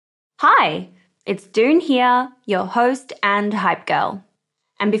Hi, it's Doone here, your host and hype girl.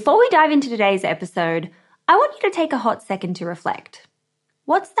 And before we dive into today's episode, I want you to take a hot second to reflect.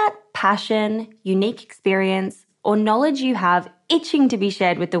 What's that passion, unique experience, or knowledge you have itching to be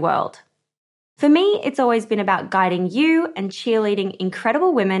shared with the world? For me, it's always been about guiding you and cheerleading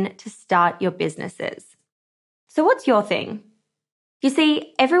incredible women to start your businesses. So what's your thing? You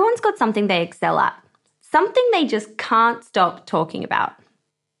see, everyone's got something they excel at, something they just can't stop talking about.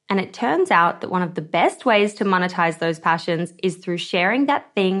 And it turns out that one of the best ways to monetize those passions is through sharing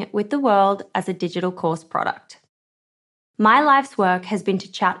that thing with the world as a digital course product. My life's work has been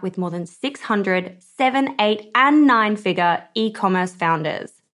to chat with more than 600 7, 8, and 9-figure e-commerce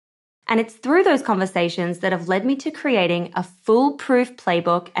founders. And it's through those conversations that have led me to creating a foolproof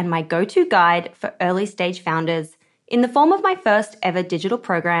playbook and my go-to guide for early-stage founders in the form of my first ever digital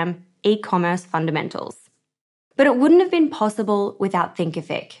program, E-commerce Fundamentals. But it wouldn't have been possible without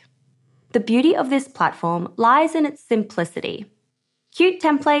Thinkific. The beauty of this platform lies in its simplicity. Cute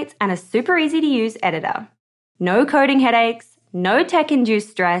templates and a super easy to use editor. No coding headaches, no tech-induced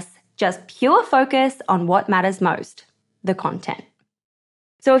stress, just pure focus on what matters most, the content.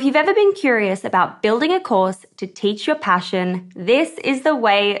 So if you've ever been curious about building a course to teach your passion, this is the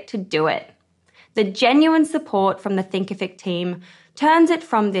way to do it. The genuine support from the Thinkific team turns it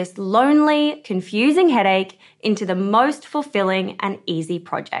from this lonely, confusing headache into the most fulfilling and easy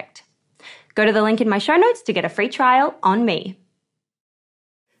project. Go to the link in my show notes to get a free trial on me.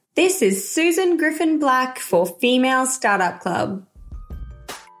 This is Susan Griffin Black for Female Startup Club.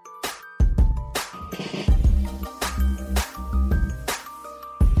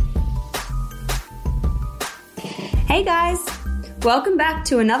 Hey guys, welcome back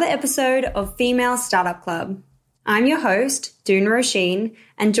to another episode of Female Startup Club. I'm your host, Doone Roisin,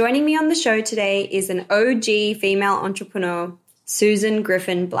 and joining me on the show today is an OG female entrepreneur, Susan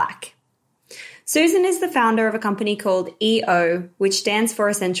Griffin Black. Susan is the founder of a company called EO, which stands for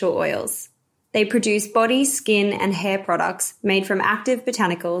Essential Oils. They produce body, skin, and hair products made from active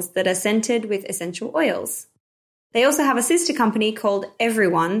botanicals that are scented with essential oils. They also have a sister company called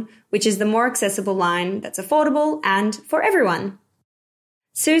Everyone, which is the more accessible line that's affordable and for everyone.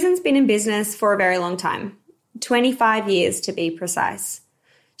 Susan's been in business for a very long time. 25 years to be precise.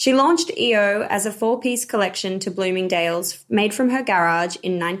 She launched EO as a 4-piece collection to Bloomingdale's made from her garage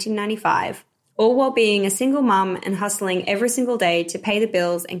in 1995, all while being a single mum and hustling every single day to pay the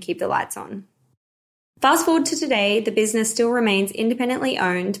bills and keep the lights on. Fast forward to today, the business still remains independently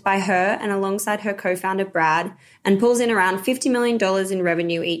owned by her and alongside her co-founder Brad and pulls in around $50 million in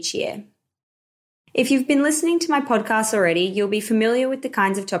revenue each year. If you've been listening to my podcast already, you'll be familiar with the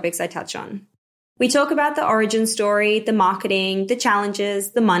kinds of topics I touch on. We talk about the origin story, the marketing, the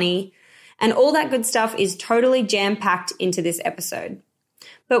challenges, the money, and all that good stuff is totally jam-packed into this episode.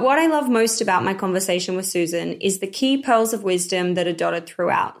 But what I love most about my conversation with Susan is the key pearls of wisdom that are dotted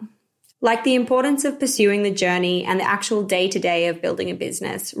throughout, like the importance of pursuing the journey and the actual day-to-day of building a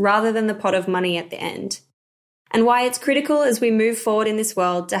business rather than the pot of money at the end, and why it's critical as we move forward in this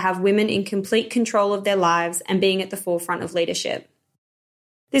world to have women in complete control of their lives and being at the forefront of leadership.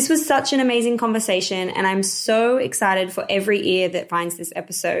 This was such an amazing conversation, and I'm so excited for every ear that finds this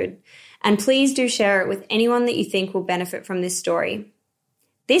episode. And please do share it with anyone that you think will benefit from this story.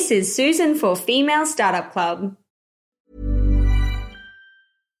 This is Susan for Female Startup Club.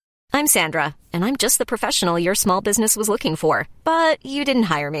 I'm Sandra, and I'm just the professional your small business was looking for. But you didn't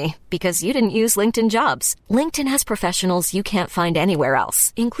hire me because you didn't use LinkedIn Jobs. LinkedIn has professionals you can't find anywhere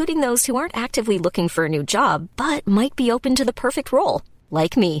else, including those who aren't actively looking for a new job, but might be open to the perfect role.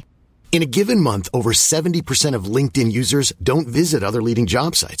 Like me. In a given month, over 70% of LinkedIn users don't visit other leading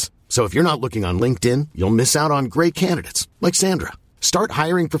job sites. So if you're not looking on LinkedIn, you'll miss out on great candidates like Sandra. Start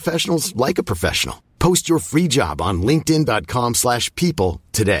hiring professionals like a professional. Post your free job on linkedin.com/people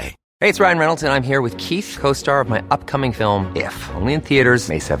today. Hey, it's Ryan Reynolds, and I'm here with Keith, co-star of my upcoming film, If, only in theaters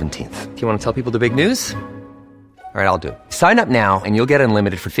May 17th. Do you want to tell people the big news? All right, I'll do it. Sign up now and you'll get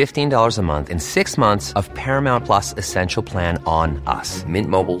unlimited for $15 a month and 6 months of Paramount Plus Essential Plan on us.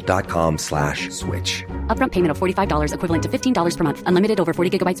 MintMobile.com/switch. Upfront payment of $45 equivalent to $15 per month. Unlimited over 40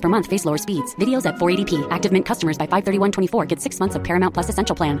 gigabytes per month. Face lower speeds. Videos at 480p. Active Mint customers by 531.24 get 6 months of Paramount Plus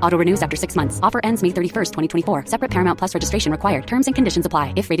Essential Plan. Auto renews after 6 months. Offer ends May 31st, 2024. Separate Paramount Plus registration required. Terms and conditions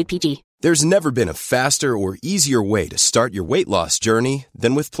apply if rated PG. There's never been a faster or easier way to start your weight loss journey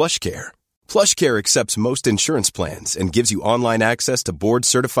than with PlushCare. PlushCare accepts most insurance plans and gives you online access to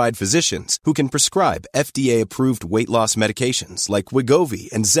board-certified physicians who can prescribe FDA-approved weight loss medications like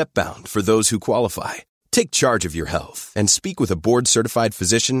Wegovy and Zepbound for those who qualify. Take charge of your health and speak with a board-certified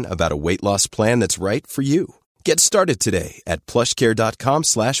physician about a weight loss plan that's right for you. Get started today at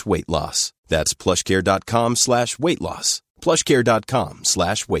plushcare.com/weight loss. That's plushcare.com/weight loss.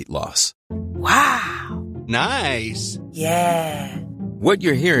 plushcare.com/weight loss. Wow. Nice. Yeah. What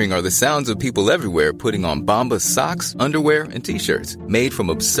you're hearing are the sounds of people everywhere putting on Bombas socks, underwear, and T-shirts made from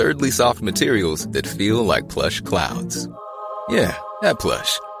absurdly soft materials that feel like plush clouds. Yeah, that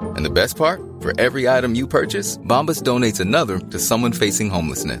plush. And the best part? For every item you purchase, Bombas donates another to someone facing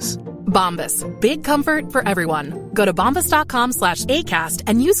homelessness. Bombas. Big comfort for everyone. Go to bombas.com/ACAST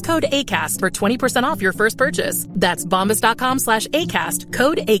and use code ACAST for 20% off your first purchase. That's bombas.com/ACAST.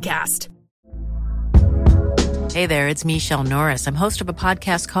 Code ACAST. Hey there, it's Michelle Norris. I'm host of a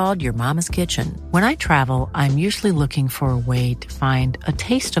podcast called Your Mama's Kitchen. When I travel, I'm usually looking for a way to find a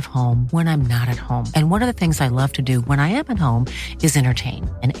taste of home when I'm not at home. And one of the things I love to do when I am at home is entertain.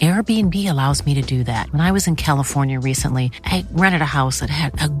 And Airbnb allows me to do that. When I was in California recently, I rented a house that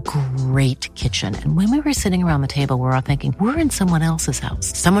had a great kitchen. And when we were sitting around the table, we were all thinking, we're in someone else's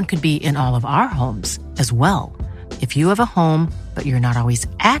house. Someone could be in all of our homes as well. If you have a home, but you're not always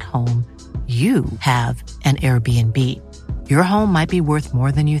at home, you have an Airbnb. Your home might be worth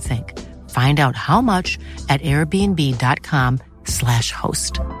more than you think. Find out how much at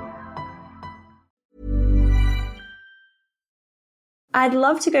airbnb.com/host. I'd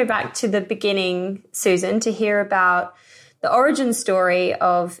love to go back to the beginning, Susan, to hear about the origin story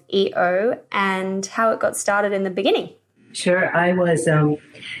of EO and how it got started in the beginning. Sure. I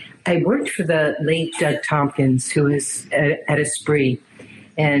worked for the late Doug Tompkins, who was at Esprit.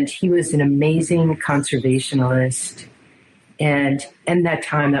 And he was an amazing conservationalist. And in that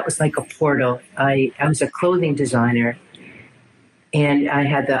time, that was like a portal. I was a clothing designer, and I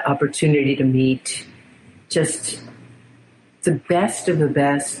had the opportunity to meet just the best of the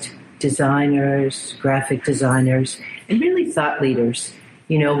best designers, graphic designers, and really thought leaders.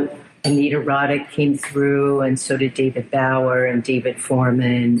 You know, Anita Roddick came through, and so did David Bauer and David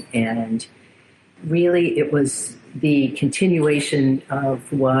Foreman. And really, it was the continuation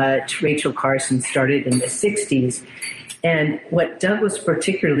of what Rachel Carson started in the 60s. And what Doug was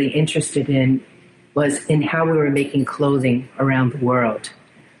particularly interested in was in how we were making clothing around the world.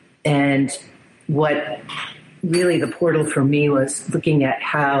 And what really the portal for me was looking at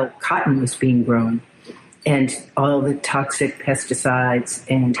how cotton was being grown and all the toxic pesticides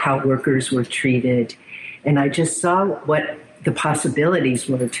and how workers were treated. And I just saw what the possibilities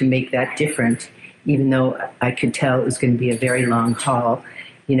were to make that different, even though I could tell it was going to be a very long haul,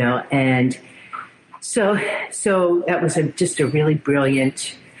 you know. And so that was just a really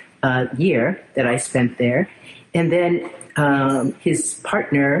brilliant year that I spent there. And then his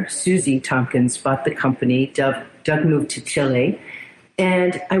partner, Susie Tompkins, bought the company. Doug moved to Chile.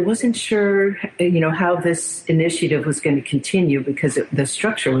 And I wasn't sure, you know, how this initiative was going to continue because the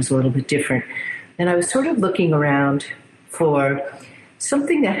structure was a little bit different. And I was sort of looking around for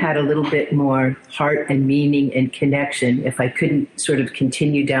something that had a little bit more heart and meaning and connection if I couldn't sort of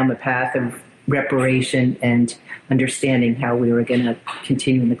continue down the path of reparation and understanding how we were going to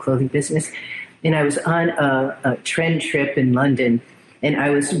continue in the clothing business. And I was on a trend trip in London, and I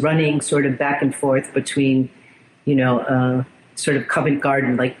was running sort of back and forth between, you know, sort of Covent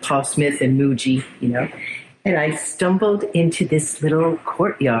Garden, like Paul Smith and Muji, you know. And I stumbled into this little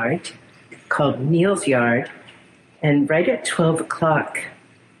courtyard called Neal's Yard. And right at 12 o'clock,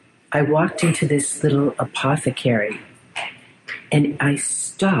 I walked into this little apothecary, and I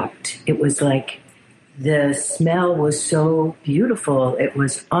stopped. It was like the smell was so beautiful. It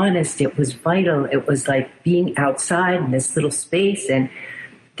was honest. It was vital. It was like being outside in this little space, and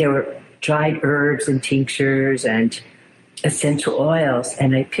there were dried herbs and tinctures and essential oils.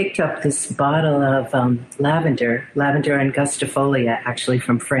 And I picked up this bottle of lavender angustifolia, actually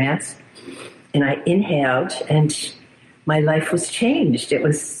from France. And I inhaled, and my life was changed. It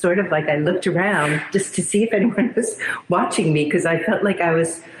was sort of like I looked around just to see if anyone was watching me, because I felt like I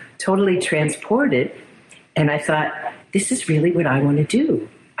was totally transported. And I thought, this is really what I want to do.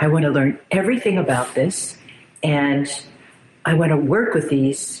 I want to learn everything about this, and I want to work with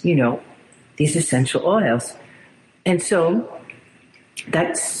these, you know, these essential oils. And so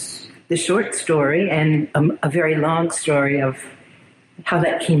that's the short story, and a very long story of how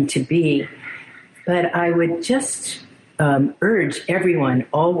that came to be. But I would just urge everyone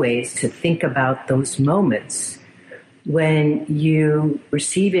always to think about those moments when you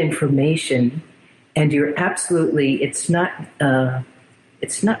receive information and you're absolutely, it's not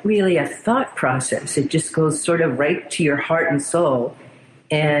really a thought process. It just goes sort of right to your heart and soul.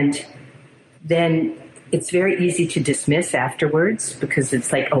 And then it's very easy to dismiss afterwards because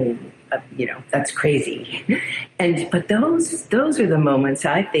it's like, oh, you know, that's crazy. But those are the moments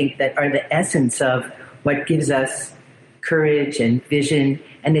I think that are the essence of what gives us courage and vision.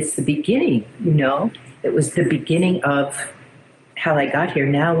 And it's the beginning, It was the beginning of how I got here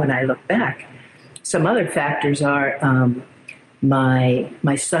now when I look back. Some other factors are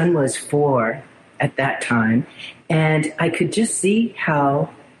my son was 4 at that time, and I could just see how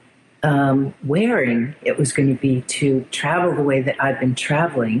wearing it was going to be to travel the way that I've been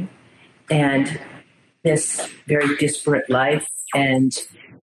traveling, and this very disparate life, and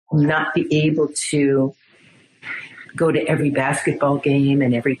not be able to go to every basketball game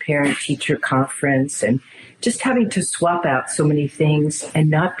and every parent-teacher conference, and just having to swap out so many things and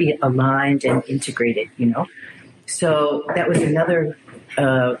not be aligned and integrated, So that was another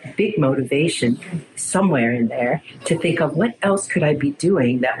big motivation somewhere in there to think of what else could I be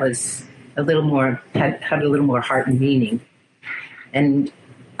doing that was a little more, had a little more heart and meaning. And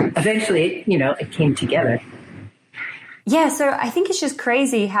eventually, it came together. Yeah, so I think it's just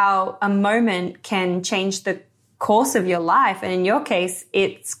crazy how a moment can change the course of your life. And in your case,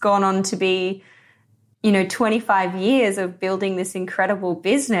 it's gone on to be, 25 years of building this incredible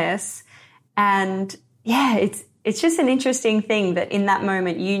business. And yeah, it's just an interesting thing that in that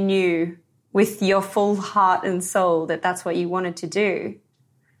moment you knew with your full heart and soul that that's what you wanted to do.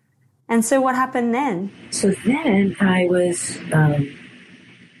 And so what happened then? So then I was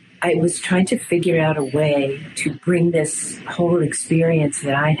trying to figure out a way to bring this whole experience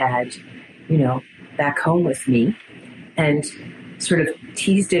that I had, back home with me, and sort of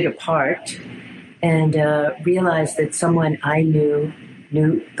teased it apart, and realized that someone I knew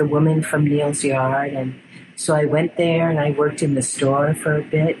the woman from Neil's Yard. And so I went there and I worked in the store for a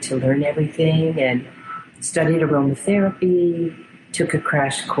bit to learn everything, and studied aromatherapy, took a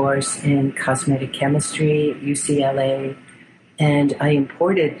crash course in cosmetic chemistry at UCLA, and I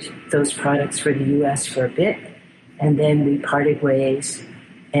imported those products for the U.S. for a bit, and then we parted ways.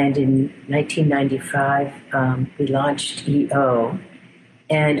 And in 1995, we launched EO.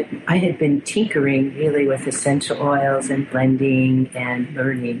 And I had been tinkering really with essential oils and blending and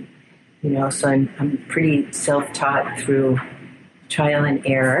learning, so I'm pretty self-taught through trial and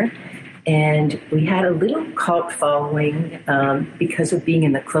error. And we had a little cult following because of being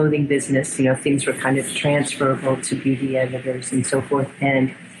in the clothing business. Things were kind of transferable to beauty editors and so forth.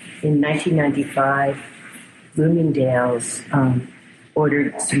 And in 1995, Bloomingdale's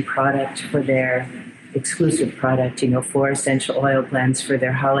ordered some product for their exclusive product, 4 essential oil blends for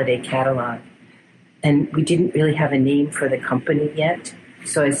their holiday catalog. And we didn't really have a name for the company yet.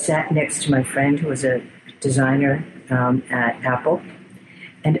 So I sat next to my friend who was a designer at Apple.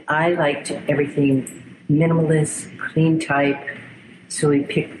 And I liked everything minimalist, clean type. So we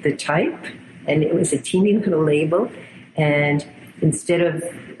picked the type, and it was a teeny little label. And instead of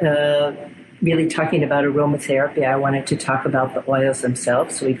really talking about aromatherapy, I wanted to talk about the oils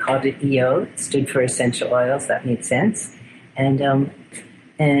themselves. So we called it EO. It stood for essential oils. That made sense. And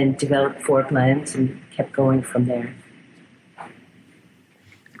developed 4 blends and kept going from there.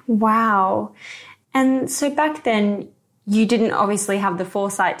 Wow. And so back then, you didn't obviously have the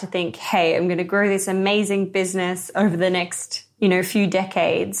foresight to think, hey, I'm going to grow this amazing business over the next, few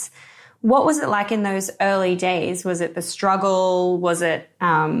decades. What was it like in those early days? Was it the struggle? Was it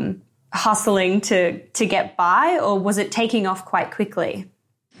hustling to get by, or was it taking off quite quickly?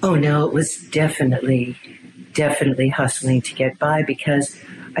 Oh, no, it was definitely hustling to get by, because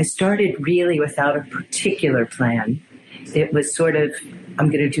I started really without a particular plan. It was sort of, I'm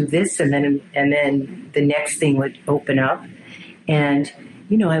going to do this, and then the next thing would open up. And,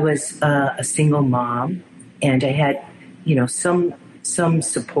 I was a single mom, and I had, some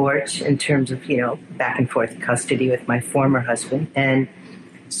support in terms of, back and forth custody with my former husband. And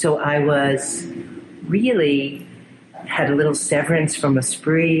so I was really had a little severance from a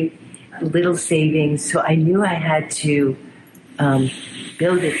spree, little savings. So I knew I had to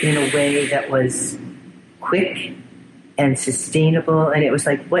build it in a way that was quick and sustainable. And it was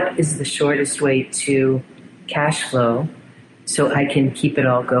like, what is the shortest way to cash flow so I can keep it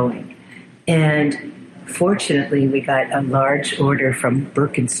all going? And fortunately, we got a large order from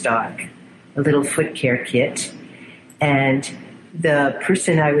Birkenstock, a little foot care kit. And the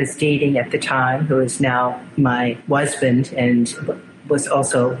person I was dating at the time, who is now my husband and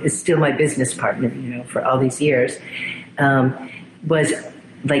is still my business partner, for all these years, was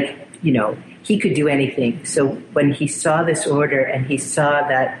like, he could do anything. So when he saw this order and he saw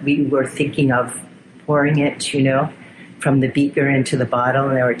that we were thinking of pouring it, from the beaker into the bottle,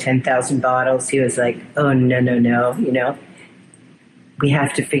 and there were 10,000 bottles, he was like, oh, no, we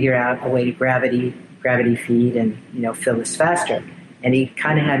have to figure out a way to gravity feed and, fill this faster. And he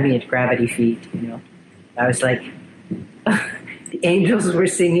kind of had me at gravity feed, I was like, the angels were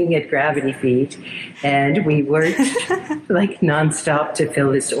singing at Gravity Feed, and we worked like nonstop to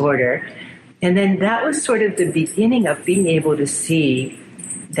fill this order. And then that was sort of the beginning of being able to see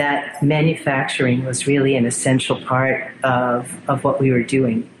that manufacturing was really an essential part of what we were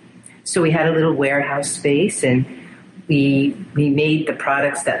doing. So we had a little warehouse space, and we made the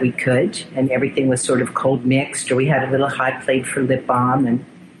products that we could, and everything was sort of cold mixed, or we had a little hot plate for lip balm,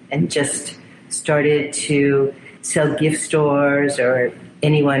 and just started to sell gift stores or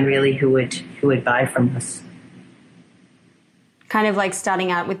anyone really who would buy from us. Kind of like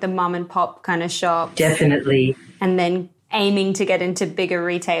starting out with the mom and pop kind of shop. Definitely. And then aiming to get into bigger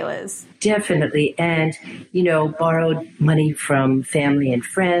retailers. Definitely. And, borrowed money from family and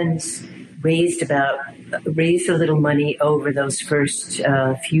friends, raised a little money over those first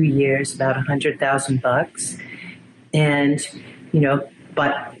few years, about $100,000. And,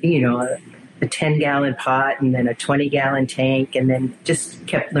 bought, a 10-gallon pot and then a 20-gallon tank, and then just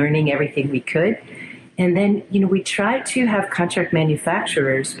kept learning everything we could. And then, we tried to have contract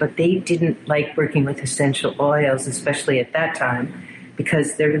manufacturers, but they didn't like working with essential oils, especially at that time,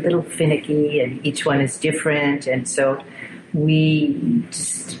 because they're a little finicky and each one is different. And so we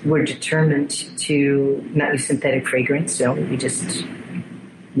just were determined to not use synthetic fragrance. So we just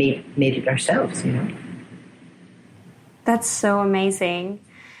made it ourselves, That's so amazing.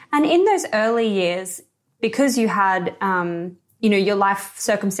 And in those early years, because you had your life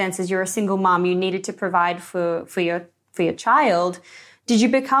circumstances, you're a single mom, you needed to provide for your child. Did you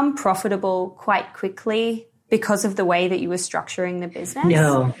become profitable quite quickly because of the way that you were structuring the business?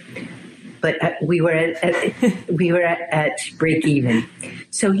 No, but we were at break even.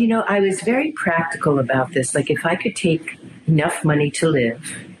 So, I was very practical about this. Like, if I could take enough money to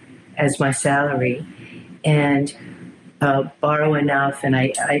live as my salary and borrow enough, and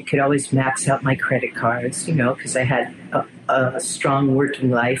I could always max out my credit cards, because I had a strong working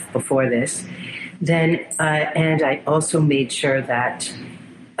life before this. Then, and I also made sure that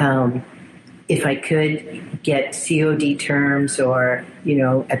if I could get COD terms, or,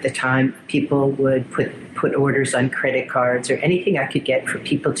 at the time people would put orders on credit cards, or anything I could get for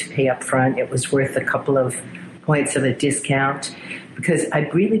people to pay up front, it was worth a couple of points of a discount, because I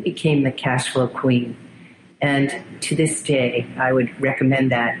really became the cash flow queen. And to this day, I would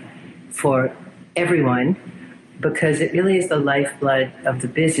recommend that for everyone, because it really is the lifeblood of the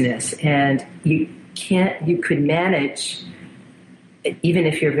business. And you could manage, even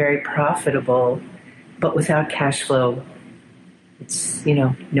if you're very profitable, but without cash flow, it's,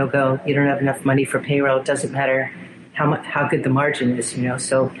 no go. You don't have enough money for payroll. It doesn't matter how good the margin is,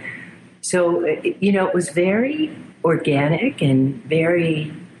 So, it was very organic and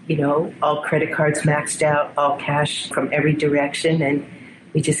very, all credit cards maxed out, all cash from every direction, and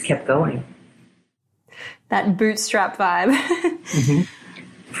we just kept going. That bootstrap vibe. Mm-hmm.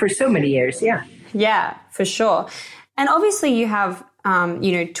 For so many years, yeah. Yeah, for sure. And obviously you have,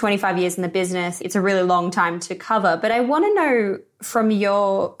 25 years in the business. It's a really long time to cover. But I want to know from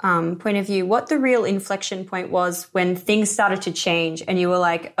your point of view what the real inflection point was when things started to change and you were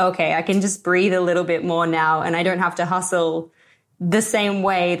like, okay, I can just breathe a little bit more now and I don't have to hustle the same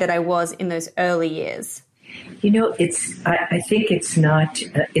way that I was in those early years. I think it's not,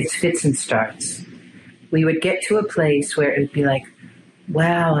 it's fits and starts. We would get to a place where it would be like,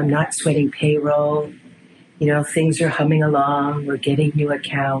 wow, I'm not sweating payroll. Things are humming along. We're getting new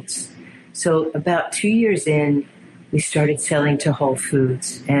accounts. So about 2 years in, we started selling to Whole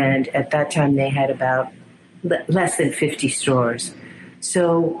Foods. And at that time, they had about less than 50 stores.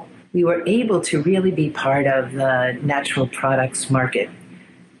 So we were able to really be part of the natural products market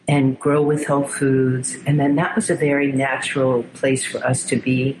and grow with Whole Foods. And then that was a very natural place for us to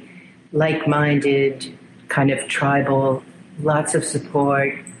be, like-minded, kind of tribal, lots of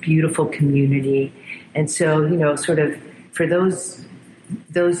support, beautiful community. And so, sort of for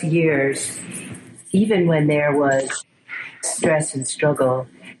those years, even when there was stress and struggle,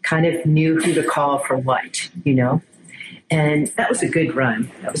 kind of knew who to call for what, And that was a good run.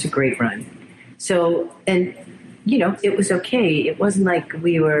 That was a great run. So, and, it was okay. It wasn't like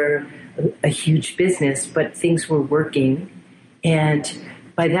we were a huge business, but things were working. And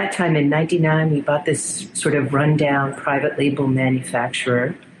by that time in 99, we bought this sort of rundown private label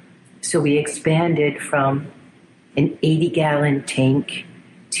manufacturer. So we expanded from an 80-gallon tank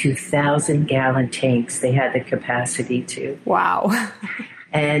to 1,000-gallon tanks. They had the capacity to. Wow.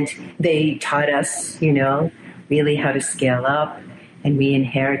 And they taught us, really how to scale up. And we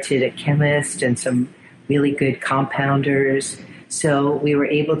inherited a chemist and some really good compounders. So we were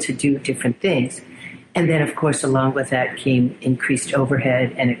able to do different things. And then, of course, along with that came increased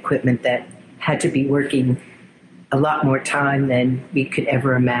overhead and equipment that had to be working a lot more time than we could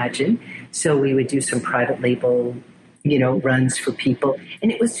ever imagine. So we would do some private label, runs for people.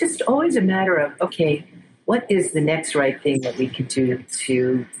 And it was just always a matter of, okay, what is the next right thing that we could do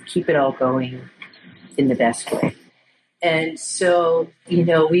to keep it all going in the best way? And so, we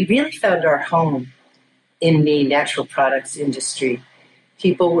really found our home in the natural products industry.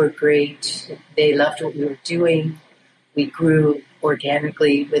 People were great. They loved what we were doing. We grew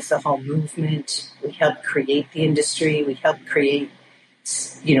organically with the whole movement. We helped create the industry. We helped create,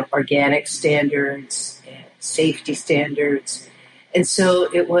 organic standards and safety standards. And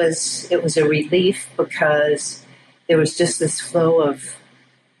so it was a relief because there was just this flow of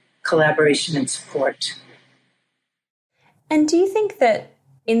collaboration and support. And do you think that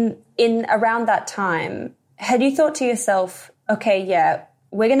in around that time, had you thought to yourself, okay, yeah,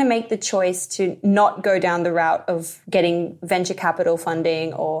 we're going to make the choice to not go down the route of getting venture capital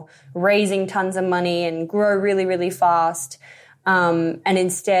funding or raising tons of money and grow really, really fast, and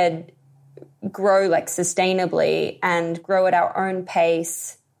instead grow like sustainably and grow at our own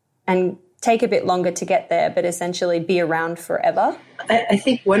pace and take a bit longer to get there, but essentially be around forever? I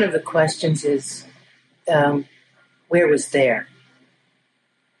think one of the questions is, where was there?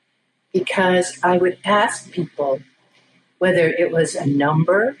 Because I would ask people whether it was a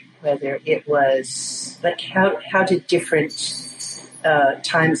number, whether it was like how did different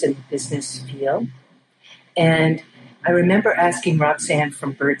times in the business feel? And I remember asking Roxanne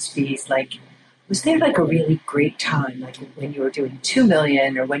from Burt's Bees, like, was there like a really great time, like when you were doing 2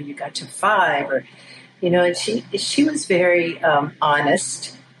 million or when you got to 5 or, and she was very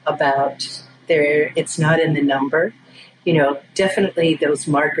honest about it's not in the number. Definitely those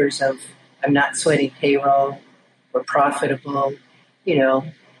markers of I'm not sweating payroll, we're profitable,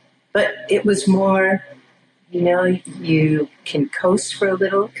 but it was more, you can coast for a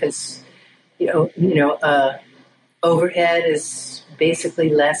little because, overhead is basically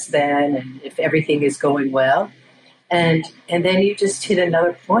less than, and if everything is going well, and then you just hit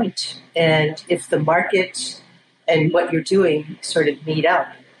another point. And if the market and what you're doing sort of meet up,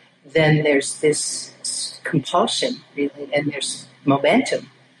 then there's this compulsion, really, and there's momentum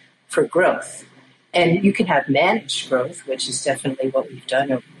for growth. And you can have managed growth, which is definitely what we've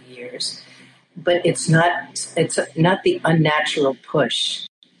done over the years, but it's not the unnatural push.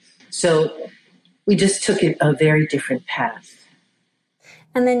 So we just took a very different path.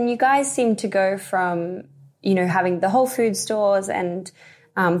 And then you guys seem to go from, having the Whole Food stores and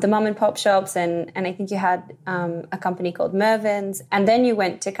the mom and pop shops, and I think you had a company called Mervyn's, and then you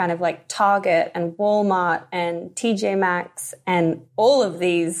went to kind of like Target and Walmart and TJ Maxx and all of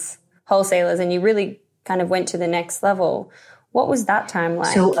these wholesalers, and you really kind of went to the next level. What was that time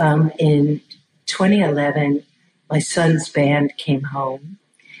like? So in 2011, my son's band came home,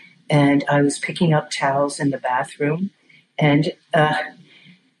 and I was picking up towels in the bathroom, and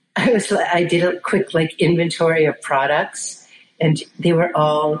I did a quick like inventory of products, and they were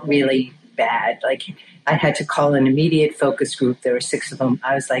all really bad. Like I had to call an immediate focus group. There were 6 of them.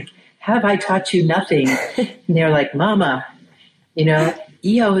 I was like, "Have I taught you nothing?" And they're like, "Mama,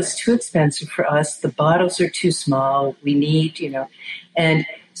 EO is too expensive for us. The bottles are too small. We need, And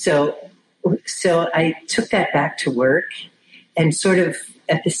so I took that back to work, and sort of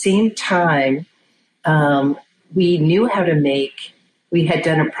at the same time, we knew how to make. We had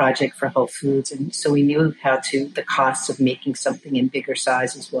done a project for Whole Foods, and so we knew the cost of making something in bigger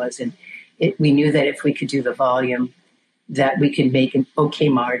sizes was, and we knew that if we could do the volume, that we could make an okay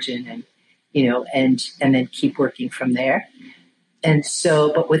margin, and and then keep working from there. And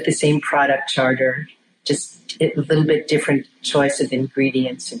so, but with the same product charter, just a little bit different choice of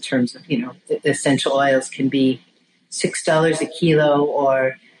ingredients in terms of, the essential oils can be $6 a kilo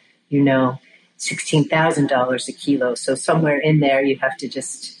or, $16,000 a kilo. So somewhere in there, you have to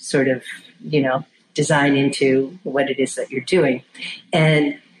just sort of, design into what it is that you're doing.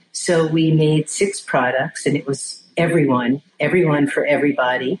 And so we made 6 products, and it was everyone for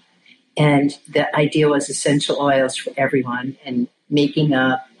everybody. And the idea was essential oils for everyone, and making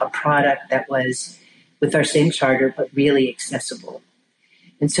a product that was with our same charter, but really accessible.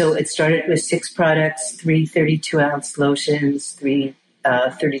 And so it started with 6 products, 3 32-ounce lotions, 3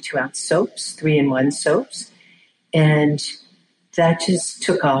 32-ounce soaps, 3-in-1 soaps. And that just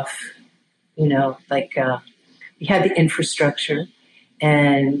took off, we had the infrastructure,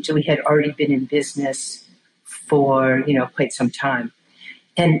 and we had already been in business for, quite some time.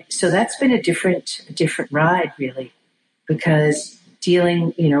 And so that's been a different ride, really, because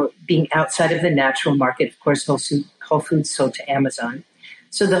being outside of the natural market, of course, Whole Foods sold to Amazon.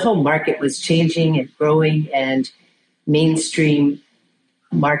 So the whole market was changing and growing, and mainstream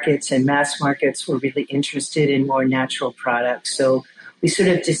markets and mass markets were really interested in more natural products. So we sort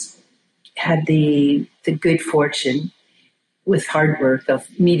of just had the good fortune with hard work of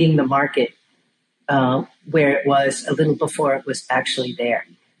meeting the market where it was a little before it was actually there.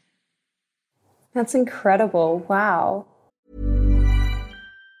 That's incredible. Wow.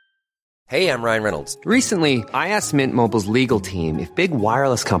 Hey, I'm Ryan Reynolds. Recently, I asked Mint Mobile's legal team if big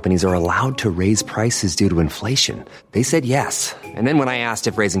wireless companies are allowed to raise prices due to inflation. They said yes. And then when I asked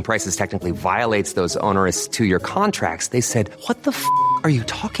if raising prices technically violates those onerous 2-year contracts, they said, "What the f*** are you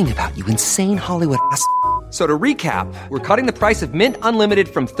talking about, you insane Hollywood ass?" So to recap, we're cutting the price of Mint Unlimited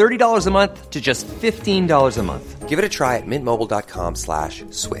from $30 a month to just $15 a month. Give it a try at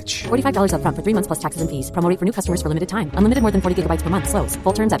mintmobile.com/switch. $45 up front for 3 months plus taxes and fees. Promo rate for new customers for limited time. Unlimited more than 40 gigabytes per month. Slows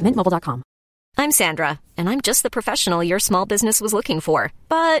full terms at mintmobile.com. I'm Sandra, and I'm just the professional your small business was looking for.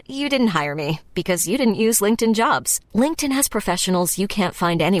 But you didn't hire me because you didn't use LinkedIn Jobs. LinkedIn has professionals you can't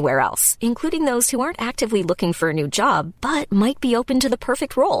find anywhere else, including those who aren't actively looking for a new job, but might be open to the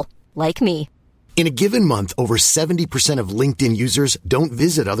perfect role, like me. In a given month, over 70% of LinkedIn users don't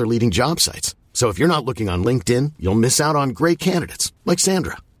visit other leading job sites. So if you're not looking on LinkedIn, you'll miss out on great candidates like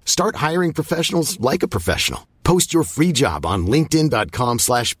Sandra. Start hiring professionals like a professional. Post your free job on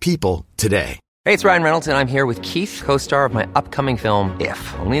linkedin.com/people today. Hey, it's Ryan Reynolds, and I'm here with Keith, co-star of my upcoming film,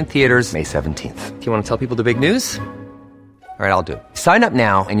 If, only in theaters May 17th. Do you want to tell people the big news? All right, I'll do it. Sign up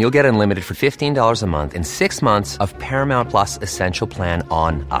now and you'll get unlimited for $15 a month and 6 months of Paramount Plus Essential Plan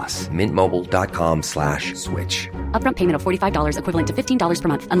on us. MintMobile.com/switch. Upfront payment of $45 equivalent to $15 per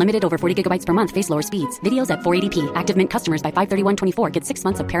month. Unlimited over 40 gigabytes per month. Face lower speeds. Videos at 480p. Active Mint customers by 531.24 get 6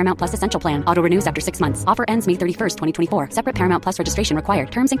 months of Paramount Plus Essential Plan. Auto renews after 6 months. Offer ends May 31st, 2024. Separate Paramount Plus registration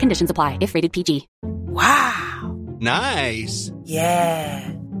required. Terms and conditions apply if rated PG. Wow. Nice. Yeah.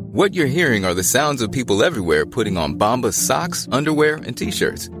 What you're hearing are the sounds of people everywhere putting on Bombas socks, underwear, and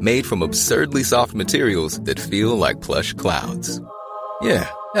T-shirts made from absurdly soft materials that feel like plush clouds. Yeah,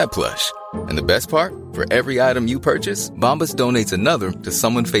 that plush. And the best part? For every item you purchase, Bombas donates another to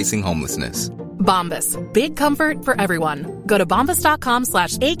someone facing homelessness. Bombas. Big comfort for everyone. Go to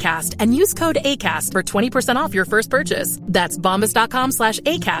bombas.com/ACAST and use code ACAST for 20% off your first purchase. That's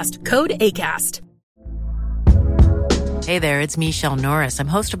bombas.com/ACAST. Code ACAST. Hey there, it's Michelle Norris. I'm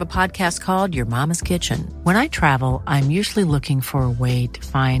host of a podcast called Your Mama's Kitchen. When I travel, I'm usually looking for a way to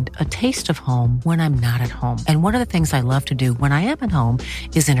find a taste of home when I'm not at home. And one of the things I love to do when I am at home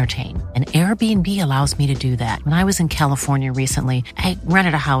is entertain. And Airbnb allows me to do that. When I was in California recently, I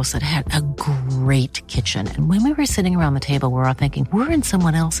rented a house that had a great kitchen. And when we were sitting around the table, we were all thinking, we're in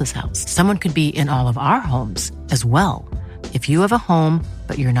someone else's house. Someone could be in all of our homes as well. If you have a home,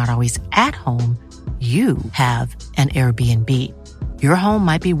 but you're not always at home, you have an Airbnb. Your home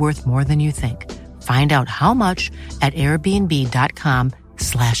might be worth more than you think. Find out how much at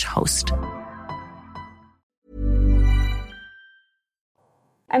airbnb.com/host.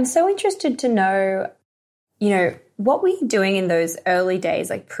 I'm so interested to know, what were you doing in those early days,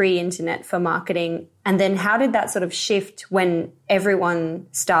 like pre-internet for marketing? And then how did that sort of shift when everyone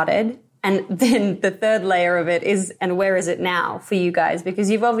started? And then the third layer of it is, and where is it now for you guys? Because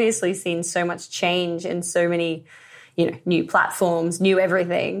you've obviously seen so much change and so many, new platforms, new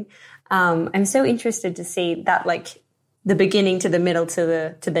everything. I'm so interested to see that, like the beginning to the middle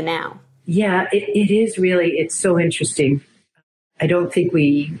to the now. Yeah, it is really, it's so interesting. I don't think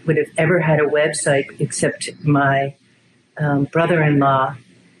we would have ever had a website except my brother-in-law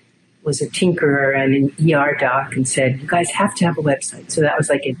was a tinkerer and an ER doc and said, you guys have to have a website. So that was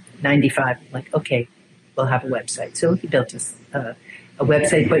like in 95. I'm like, okay, we'll have a website. So he built us a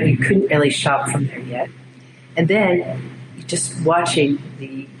website, but you couldn't really shop from there yet. And then just watching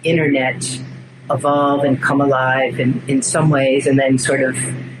the internet evolve and come alive in some ways and then sort of,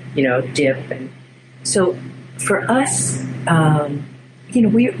 dip. And so for us,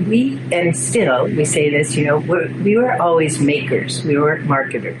 we and still we say this, we were always makers. We weren't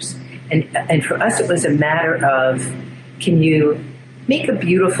marketers. And for us, it was a matter of, can you make a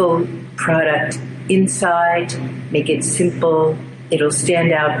beautiful product inside, make it simple, it'll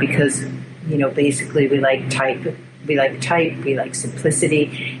stand out because, basically we like type, we like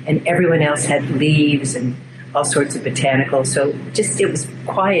simplicity, and everyone else had leaves and all sorts of botanicals. So it was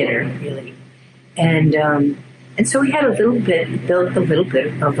quieter, really. And so we had built a little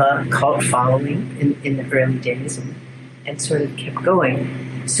bit of a cult following in the early days and sort of kept going.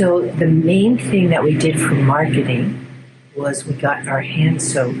 So the main thing that we did for marketing was we got our hand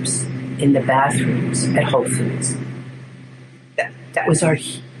soaps in the bathrooms at Whole Foods. That was our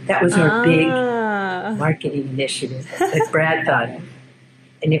big marketing initiative that Brad thought of.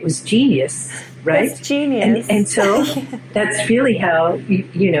 And it was genius, right? It's genius. And so that's really how,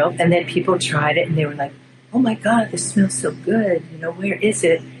 and then people tried it and they were like, oh my God, this smells so good. Where is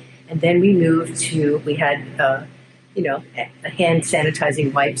it? And then we had, a hand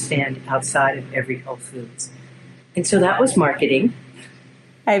sanitizing wipe stand outside of every Whole Foods. And so that was marketing.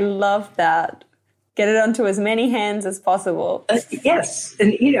 I love that. Get it onto as many hands as possible. Yes.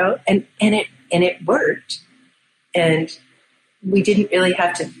 And, it worked. And we didn't really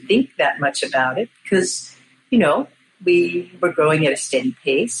have to think that much about it because, we were growing at a steady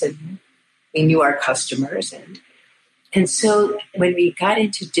pace and we knew our customers. And so when we got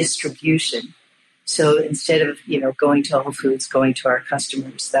into distribution, so instead of, going to Whole Foods, going to our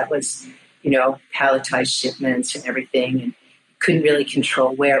customers, that was, palletized shipments and everything. And couldn't really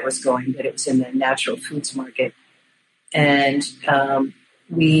control where it was going, but it was in the natural foods market. And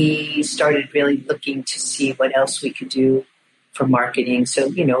we started really looking to see what else we could do for marketing.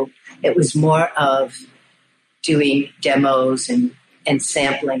 So, it was more of doing demos and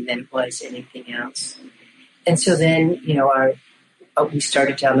sampling than it was anything else. And so then, we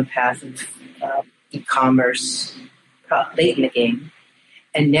started down the path of e-commerce late in the game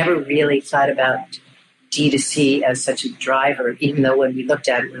and never really thought about D2C as such a driver, even though when we looked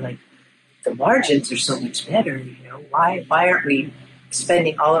at it, we're like, the margins are so much better. Why aren't we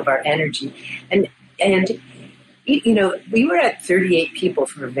spending all of our energy? And we were at 38 people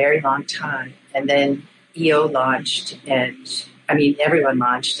for a very long time, and then EO launched, and everyone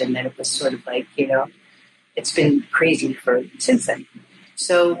launched, and then it was sort of like, it's been crazy since then.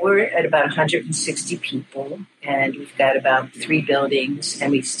 So we're at about 160 people, and we've got about 3 buildings,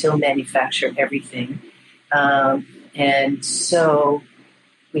 and we still manufacture everything. And so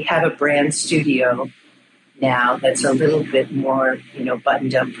we have a brand studio now that's a little bit more,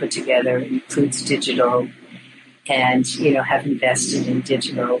 buttoned up, put together, includes digital, and, have invested in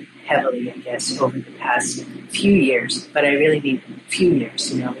digital heavily, I guess, over the past few years. But I really mean few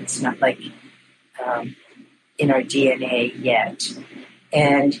years, it's not like in our DNA yet.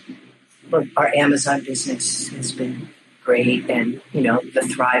 And our Amazon business has been great, and, the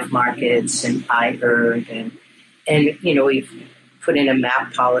Thrive Markets and iHerb, and we've put in a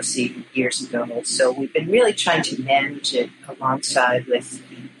MAP policy years ago. So we've been really trying to manage it alongside with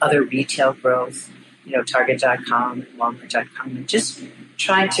other retail growth, Target.com and Walmart.com, and just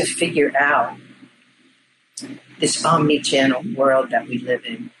trying to figure out this omni-channel world that we live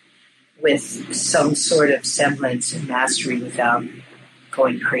in with some sort of semblance and mastery without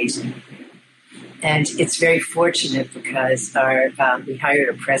going crazy. And it's very fortunate because we hired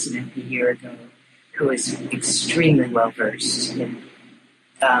a president a year ago who is extremely well-versed in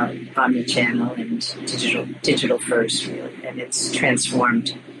omnichannel and digital first, really. And it's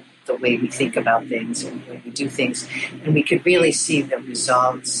transformed the way we think about things and the way we do things. And we could really see the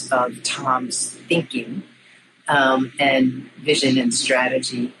results of Tom's thinking and vision and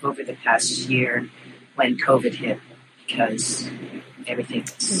strategy over the past year when COVID hit, because everything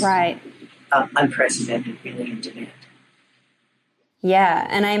was unprecedented, really in demand. Yeah,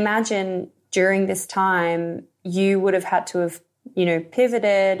 and I imagine during this time you would have had to have,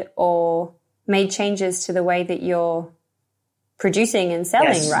 pivoted or made changes to the way that you're producing and selling,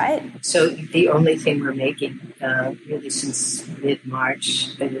 yes. Right? So the only thing we're making really since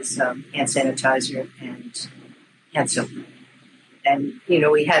mid-March is hand sanitizer and hand soap. And,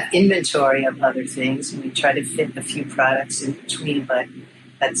 we have inventory of other things, and we try to fit a few products in between, but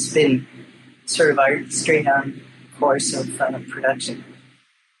that's been sort of our straight-on course of production.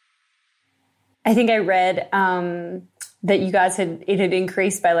 I think I read that you guys had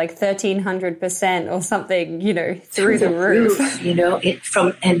increased by like 1,300% or something, through the roof.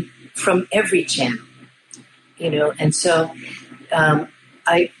 From every channel, and so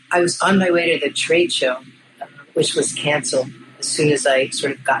I was on my way to the trade show, which was canceled as soon as I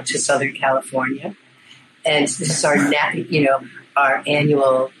sort of got to Southern California, and this is our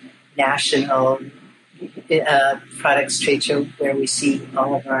annual national products trade show where we see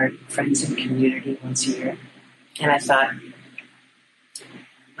all of our friends and community once a year. And I thought,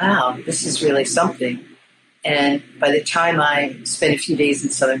 wow, this is really something. And by the time I spent a few days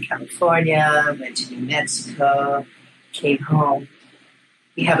in Southern California, went to New Mexico, came home,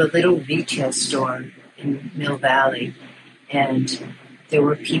 we have a little retail store in Mill Valley, and there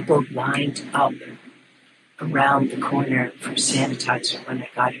were people lined up around the corner for sanitizer when I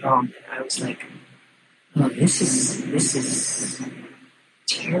got home. And I was like, oh, this is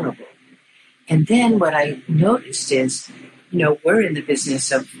terrible. And then what I noticed is, we're in the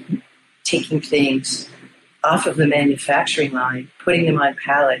business of taking things off of the manufacturing line, putting them on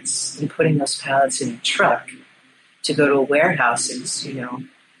pallets, and putting those pallets in a truck to go to warehouses,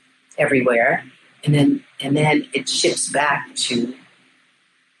 everywhere. And then it ships back to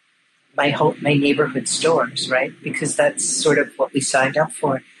my neighborhood stores, right? Because that's sort of what we signed up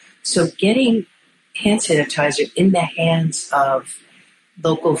for. So getting hand sanitizer in the hands of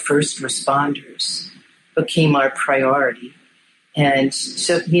local first responders became our priority. And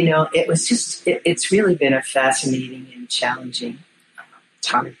so, it was just, it's really been a fascinating and challenging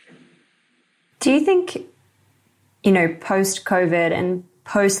time. Do you think, post-COVID and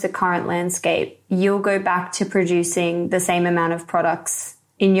post the current landscape, you'll go back to producing the same amount of products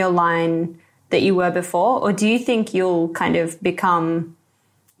in your line that you were before? Or do you think you'll kind of become,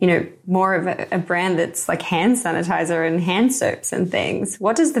 more of a brand that's like hand sanitizer and hand soaps and things?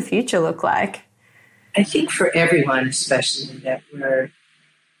 What does the future look like? I think for everyone, especially that we're,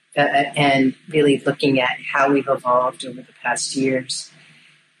 and really looking at how we've evolved over the past years,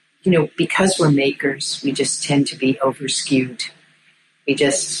 because we're makers, we just tend to be over-skewed. We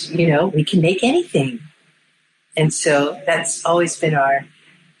just, we can make anything. And so that's always been our,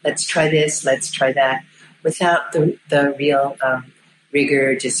 let's try this, let's try that, without the real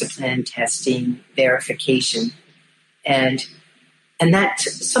rigor, discipline, testing, verification. And that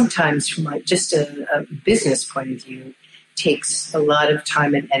sometimes from just a business point of view takes a lot of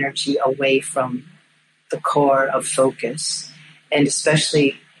time and energy away from the core of focus. And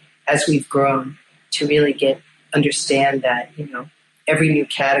especially as we've grown to really understand that, every new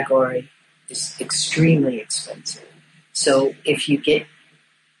category is extremely expensive. So if you get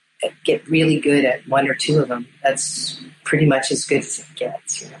really good at one or two of them, that's pretty much as good as it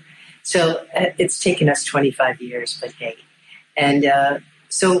gets. So it's taken us 25 years, but hey. And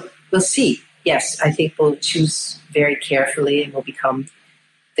so we'll see. Yes, I think we'll choose very carefully and we'll become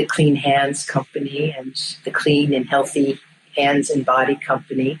the Clean Hands company and the clean and healthy hands and body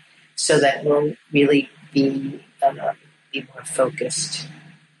company so that we'll really be more focused.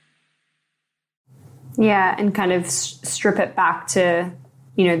 Yeah, and kind of strip it back to,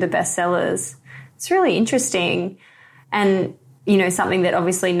 the best sellers. It's really interesting and, something that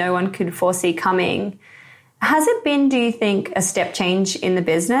obviously no one could foresee coming. Has it been, do you think, a step change in the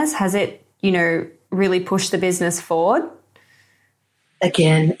business? Has it, really pushed the business forward?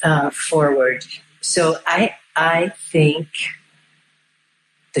 Again, forward. So I think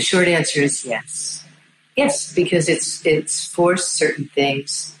the short answer is yes. Yes, because it's forced certain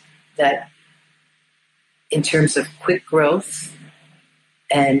things that in terms of quick growth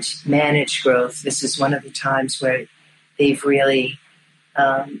and managed growth, this is one of the times where they've really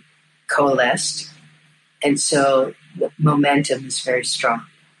coalesced. And so the momentum is very strong.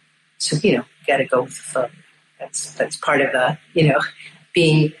 So, got to go with the flow. That's part of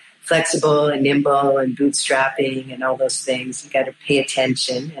being flexible and nimble and bootstrapping and all those things. You got to pay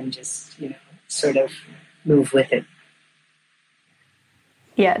attention and just, sort of move with it.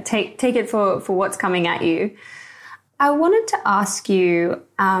 Yeah, take it for what's coming at you. I wanted to ask you,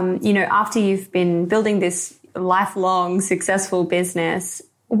 after you've been building this lifelong successful business,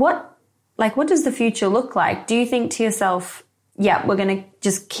 what does the future look like? Do you think to yourself, yeah, we're going to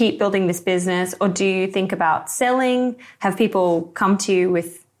just keep building this business? Or do you think about selling? Have people come to you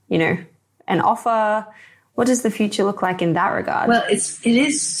with, an offer? What does the future look like in that regard? Well, it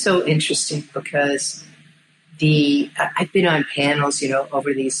is so interesting because I've been on panels,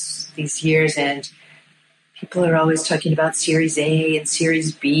 over these years, and people are always talking about Series A and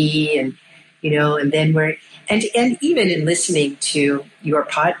Series B, and and then and even in listening to your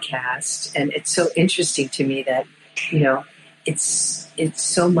podcast, and it's so interesting to me that it's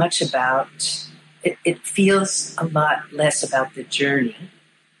so much about it feels a lot less about the journey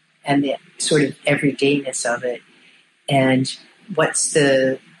and the sort of everydayness of it, and what's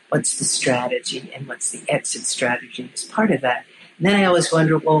the strategy and what's the exit strategy as part of that. And then I always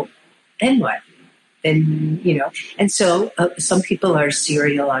wonder, well, then what? Then, and so some people are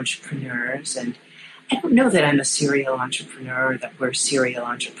serial entrepreneurs, and I don't know that I'm a serial entrepreneur or that we're serial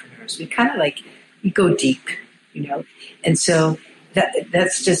entrepreneurs. We kind of we go deep, and so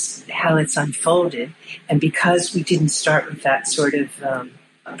that's just how it's unfolded. And because we didn't start with that sort of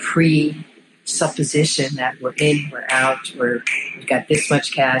presupposition that we're in, we're out, we've got this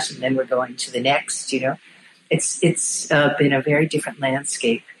much cash, and then we're going to the next, it's been a very different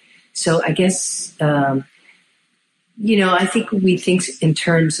landscape. So I guess, I think we think in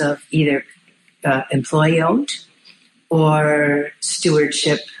terms of either employee-owned or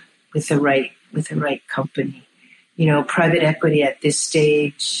stewardship with the right company. Private equity at this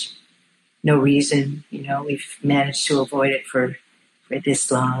stage, no reason. We've managed to avoid it for this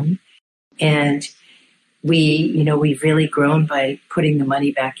long, and we've really grown by putting the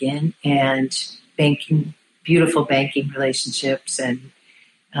money back in and banking beautiful banking relationships, and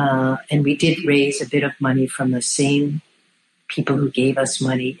we did raise a bit of money from the same people who gave us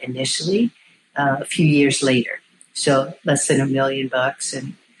money initially a few years later. So less than $1 million.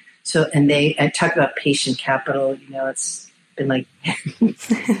 And they talk about patient capital, it's been like, I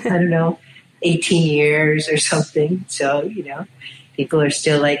don't know, 18 years or something. So, people are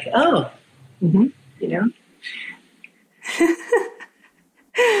still like, oh,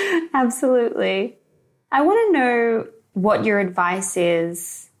 Absolutely. I want to know what your advice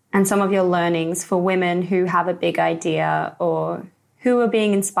is and some of your learnings for women who have a big idea or who are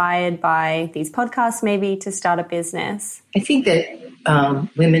being inspired by these podcasts maybe to start a business. I think that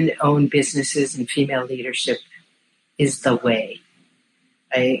women-owned businesses and female leadership is the way.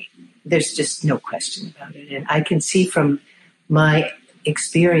 There's just no question about it. And I can see from my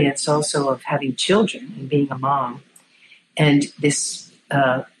experience also of having children and being a mom and this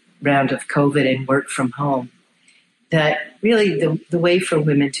round of COVID and work from home, that really the way for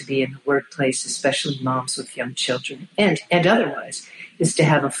women to be in the workplace, especially moms with young children and otherwise, is to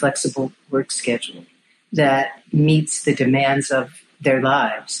have a flexible work schedule that meets the demands of their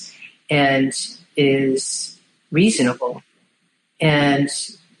lives and is reasonable. And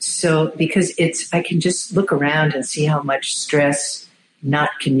so, because I can just look around and see how much stress not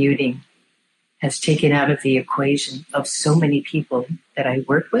commuting has taken out of the equation of so many people that I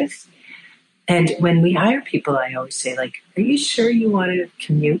work with. And when we hire people, I always say, like, are you sure you want to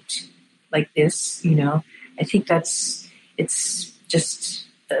commute like this? I think it's just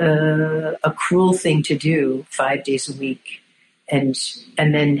a cruel thing to do 5 days a week and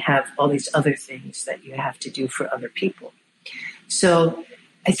then have all these other things that you have to do for other people. So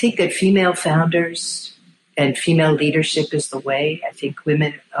I think that female founders and female leadership is the way. I think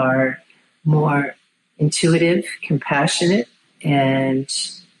women are more intuitive, compassionate, and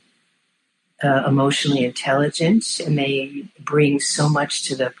emotionally intelligent, and they bring so much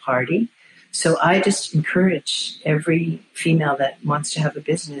to the party. So I just encourage every female that wants to have a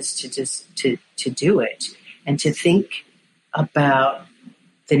business to do it and to think about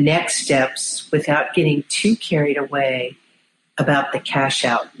the next steps without getting too carried away about the cash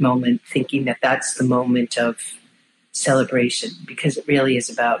out moment, thinking that that's the moment of celebration, because it really is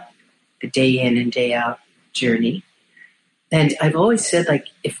about the day in and day out journey. And I've always said, like,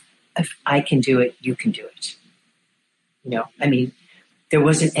 if I can do it, you can do it. There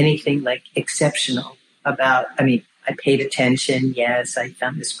wasn't anything like exceptional about, I paid attention. Yes, I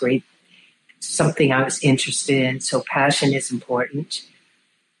found this great, something I was interested in. So passion is important.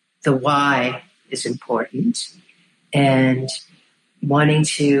 The why is important. And wanting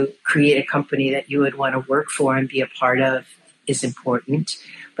to create a company that you would want to work for and be a part of is important.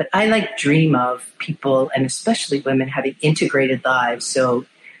 But I dream of people, and especially women, having integrated lives. So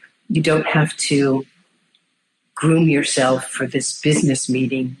you don't have to groom yourself for this business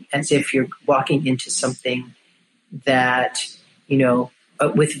meeting as if you're walking into something that,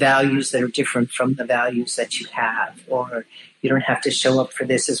 with values that are different from the values that you have. Or you don't have to show up for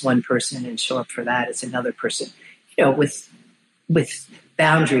this as one person and show up for that as another person, with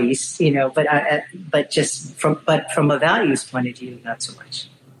boundaries, but from a values point of view, not so much.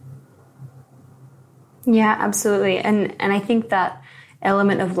 Yeah, absolutely. And I think that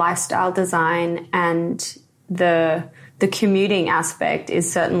element of lifestyle design and the commuting aspect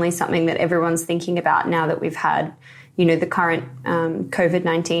is certainly something that everyone's thinking about now that we've had, the current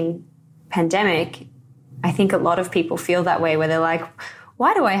COVID-19 pandemic. I think a lot of people feel that way, where they're like,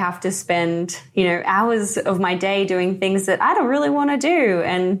 why do I have to spend, hours of my day doing things that I don't really want to do?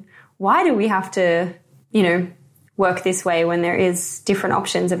 And why do we have to, work this way when there is different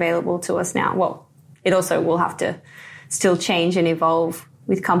options available to us now? Well, it also will have to still change and evolve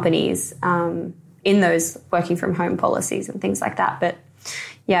with companies in those working from home policies and things like that. But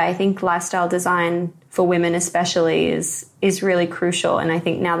yeah, I think lifestyle design for women especially is really crucial. And I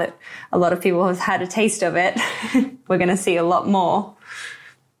think now that a lot of people have had a taste of it, we're going to see a lot more.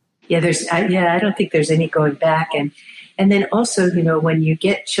 Yeah, I don't think there's any going back. And then also, when you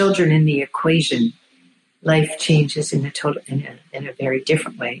get children in the equation, life changes in a very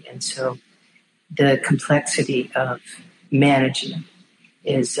different way. And so the complexity of managing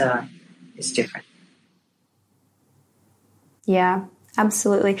is different. Yeah,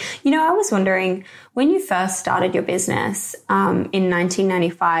 absolutely. I was wondering, when you first started your business in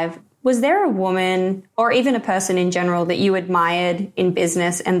 1995, was there a woman or even a person in general that you admired in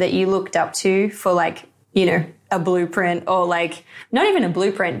business and that you looked up to for a blueprint, or not even a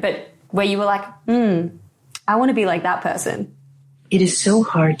blueprint, but where you were like, I want to be like that person? It is so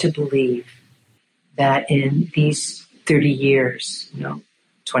hard to believe that in these 30 years,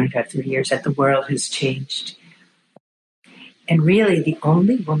 25, 30 years that the world has changed. And really, the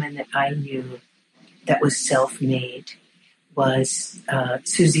only woman that I knew that was self-made was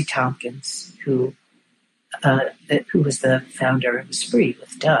Susie Tompkins, who was the founder of Esprit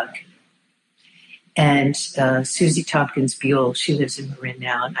with Doug. And Susie Tompkins Buell, she lives in Marin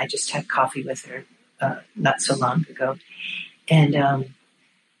now, and I just had coffee with her not so long ago. And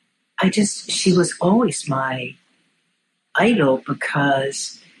she was always my idol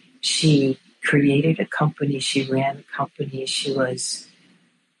because she created a company, she ran a company, she was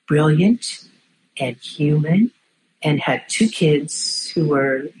brilliant and human and had 2 kids who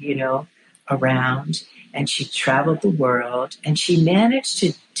were, around, and she traveled the world, and she managed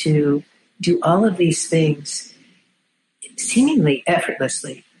to do all of these things seemingly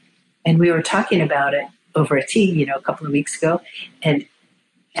effortlessly. And we were talking about it over a tea, a couple of weeks ago, and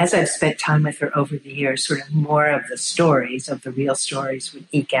as I've spent time with her over the years, sort of more of the real stories would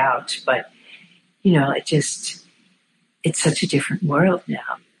eke out. But, it's such a different world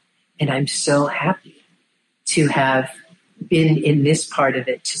now. And I'm so happy to have been in this part of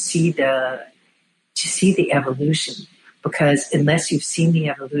it, to see the evolution. Because unless you've seen the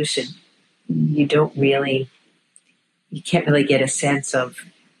evolution, you can't really get a sense of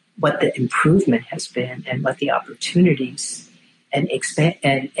what the improvement has been and what the opportunities and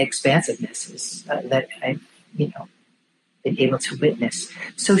expansiveness is that I've, been able to witness.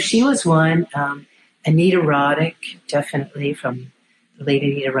 So she was one. Anita Roddick, definitely the late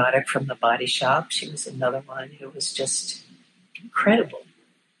Anita Roddick from The Body Shop. She was another one who was just incredible.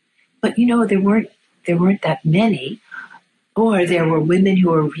 But, there weren't that many, or there were women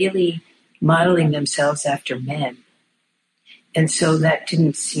who were really modeling themselves after men. And so that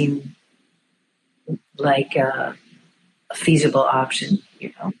didn't seem like a feasible option,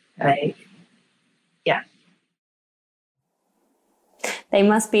 They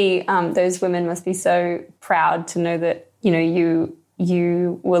must be, those women must be so proud to know that,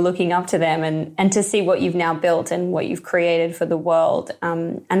 you were looking up to them and to see what you've now built and what you've created for the world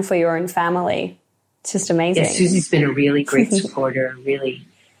and for your own family. It's just amazing. Yeah, Susie's been a really great supporter, really,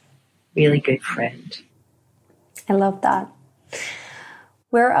 really good friend. I love that.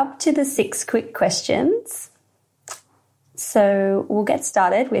 We're up to the 6 quick questions. So we'll get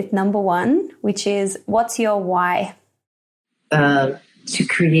started with number 1, which is, what's your why? To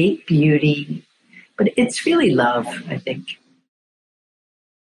create beauty, but it's really love, I think.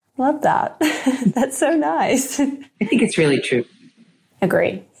 Love that. That's so nice. I think it's really true.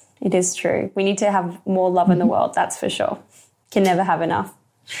 Agreed. It is true. We need to have more love in the world, that's for sure. Can never have enough.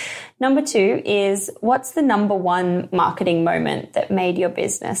 Number 2 is, what's the number 1 marketing moment that made your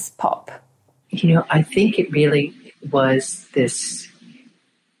business pop? I think it really was this.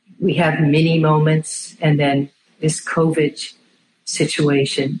 We have mini moments, and then this COVID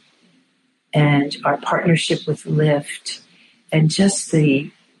situation and our partnership with Lyft and just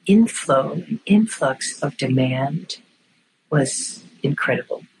the inflow and influx of demand was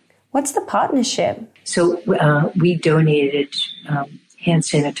incredible. What's the partnership? So we donated hand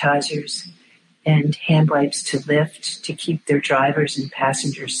sanitizers and hand wipes to Lyft to keep their drivers and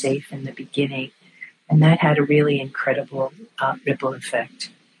passengers safe in the beginning. And that had a really incredible ripple effect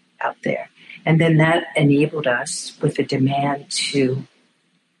out there. And then that enabled us with the demand to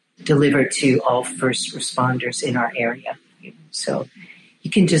deliver to all first responders in our area. So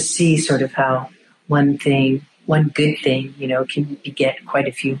you can just see sort of how one good thing, can beget quite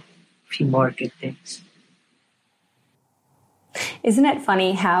a few more good things. Isn't it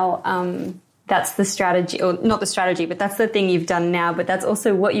funny how that's the strategy, or not the strategy, but that's the thing you've done now, but that's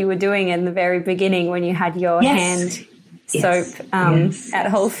also what you were doing in the very beginning when you had your hand soap at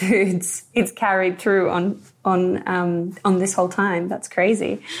Whole Foods. It's carried through on this whole time. That's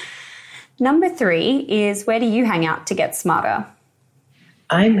crazy. Number 3 is, where do you hang out to get smarter?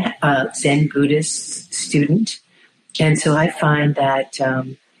 I'm a Zen Buddhist student, and so I find that,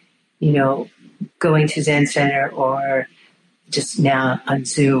 going to Zen Center or just now on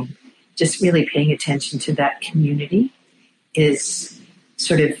Zoom, just really paying attention to that community is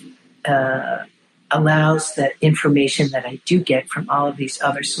sort of allows the information that I do get from all of these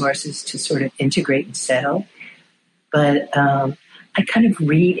other sources to sort of integrate and settle. But I kind of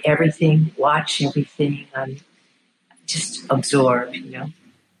read everything, watch everything, just absorb,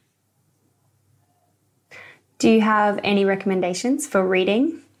 Do you have any recommendations for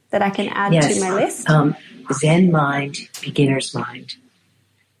reading that I can add to my list? Zen Mind, Beginner's Mind.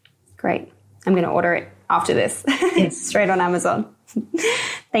 Great. I'm going to order it after this. Yes. Straight on Amazon.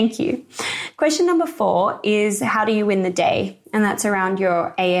 Thank you. Question number 4 is how do you win the day? And that's around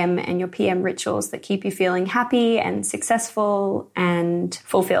your AM and your PM rituals that keep you feeling happy and successful and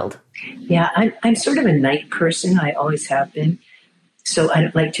fulfilled. Yeah, I'm sort of a night person. I always have been. So I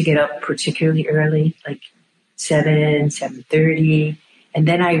like to get up particularly early, like 7:30, and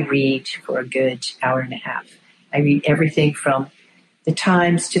then I read for a good hour and a half. I read everything from the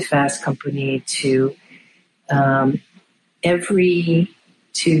Times to Fast Company to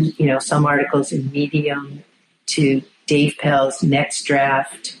some articles in Medium to Dave Pell's Next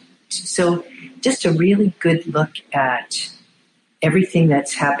Draft. So just a really good look at everything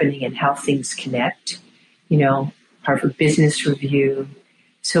that's happening and how things connect. Harvard Business Review.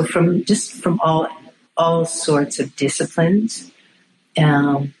 So from all sorts of disciplines,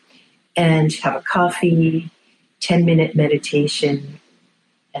 and have a coffee, 10-minute meditation,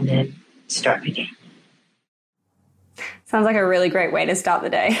 and then start the day. Sounds like a really great way to start the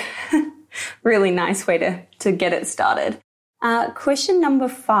day. Really nice way to get it started. Question number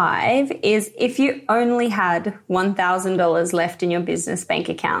 5 is if you only had $1,000 left in your business bank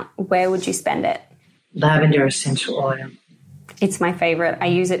account, where would you spend it? Lavender essential oil. It's my favorite. I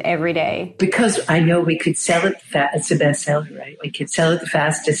use it every day. Because I know we could sell it it's a bestseller, right? We could sell it the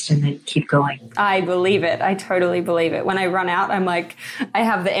fastest and then keep going. I believe it. I totally believe it. When I run out, I'm like, I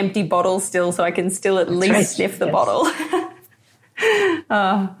have the empty bottle still so I can still at least sniff the bottle.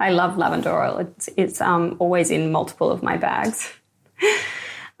 Oh, I love lavender oil. It's always in multiple of my bags.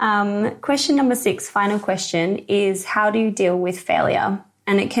 Question number 6, final question, is how do you deal with failure?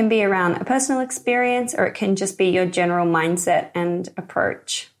 And it can be around a personal experience or it can just be your general mindset and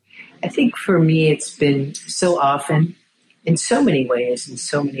approach. I think for me, it's been so often in so many ways and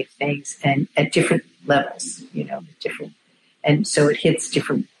so many things and at different levels, and so it hits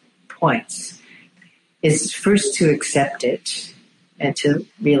different points, is first to accept it and to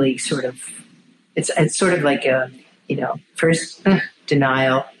really sort of, it's sort of like first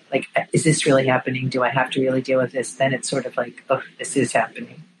denial. Like, is this really happening? Do I have to really deal with this? Then it's sort of like, oh, this is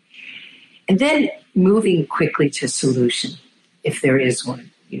happening. And then moving quickly to solution, if there is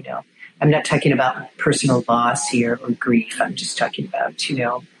one, I'm not talking about personal loss here or grief. I'm just talking about,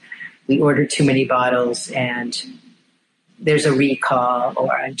 we ordered too many bottles and there's a recall,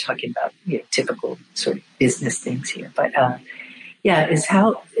 or I'm talking about, typical sort of business things here. But, is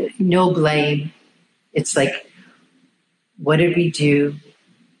how no blame. It's like, what did we do?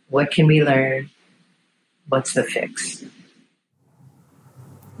 What can we learn? What's the fix?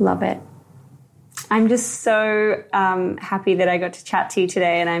 Love it. I'm just so happy that I got to chat to you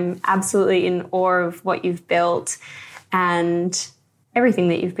today, and I'm absolutely in awe of what you've built and everything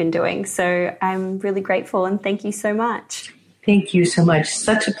that you've been doing. So I'm really grateful, and thank you so much. Thank you so much.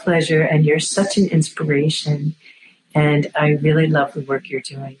 Such a pleasure, and you're such an inspiration, and I really love the work you're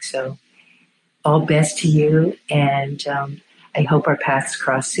doing. So all best to you, and I hope our paths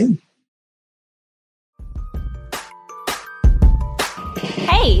cross soon.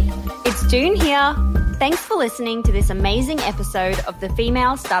 Hey, it's June here. Thanks for listening to this amazing episode of the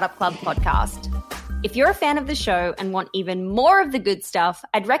Female Startup Club podcast. If you're a fan of the show and want even more of the good stuff,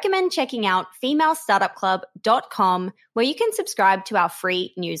 I'd recommend checking out femalestartupclub.com, where you can subscribe to our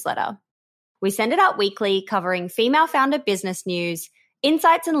free newsletter. We send it out weekly, covering female founder business news,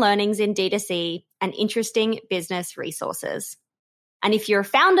 insights and learnings in D2C, and interesting business resources. And if you're a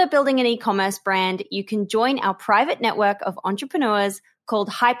founder building an e-commerce brand, you can join our private network of entrepreneurs called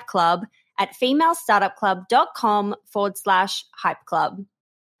Hype Club at femalestartupclub.com/Hype Club.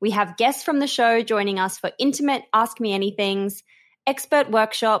 We have guests from the show joining us for intimate Ask Me Anythings, expert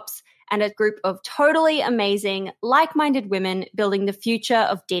workshops, and a group of totally amazing, like-minded women building the future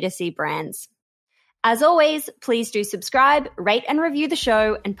of D2C brands. As always, please do subscribe, rate and review the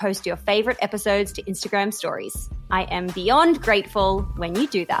show, and post your favorite episodes to Instagram stories. I am beyond grateful when you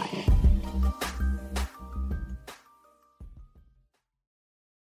do that.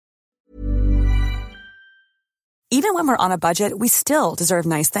 Even when we're on a budget, we still deserve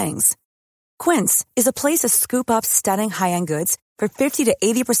nice things. Quince is a place to scoop up stunning high-end goods for 50 to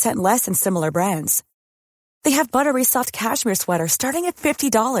 80% less than similar brands. They have buttery soft cashmere sweaters starting at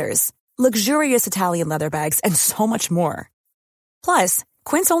 $50, luxurious Italian leather bags, and so much more. Plus,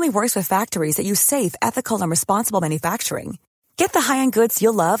 Quince only works with factories that use safe, ethical, and responsible manufacturing. Get the high-end goods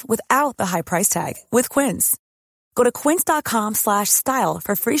you'll love without the high price tag with Quince. Go to quince.com/style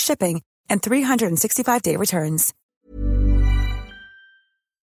for free shipping and 365-day returns.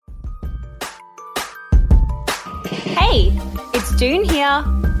 Hey, it's June here.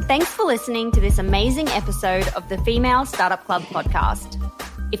 Thanks for listening to this amazing episode of the Female Startup Club podcast.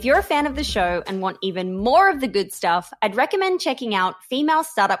 If you're a fan of the show and want even more of the good stuff, I'd recommend checking out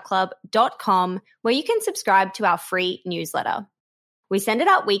femalestartupclub.com, where you can subscribe to our free newsletter. We send it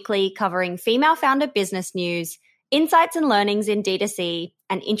out weekly, covering female founder business news, insights and learnings in D2C,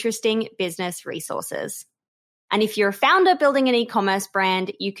 and interesting business resources. And if you're a founder building an e-commerce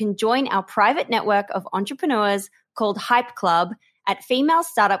brand, you can join our private network of entrepreneurs called Hype Club at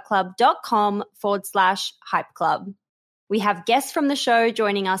femalestartupclub.com/Hype Club. We have guests from the show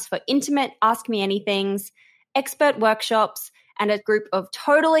joining us for intimate Ask Me Anythings, expert workshops, and a group of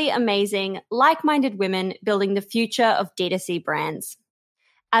totally amazing, like-minded women building the future of D2C brands.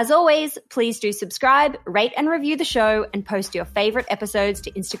 As always, please do subscribe, rate and review the show, and post your favorite episodes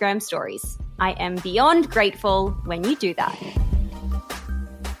to Instagram stories. I am beyond grateful when you do that.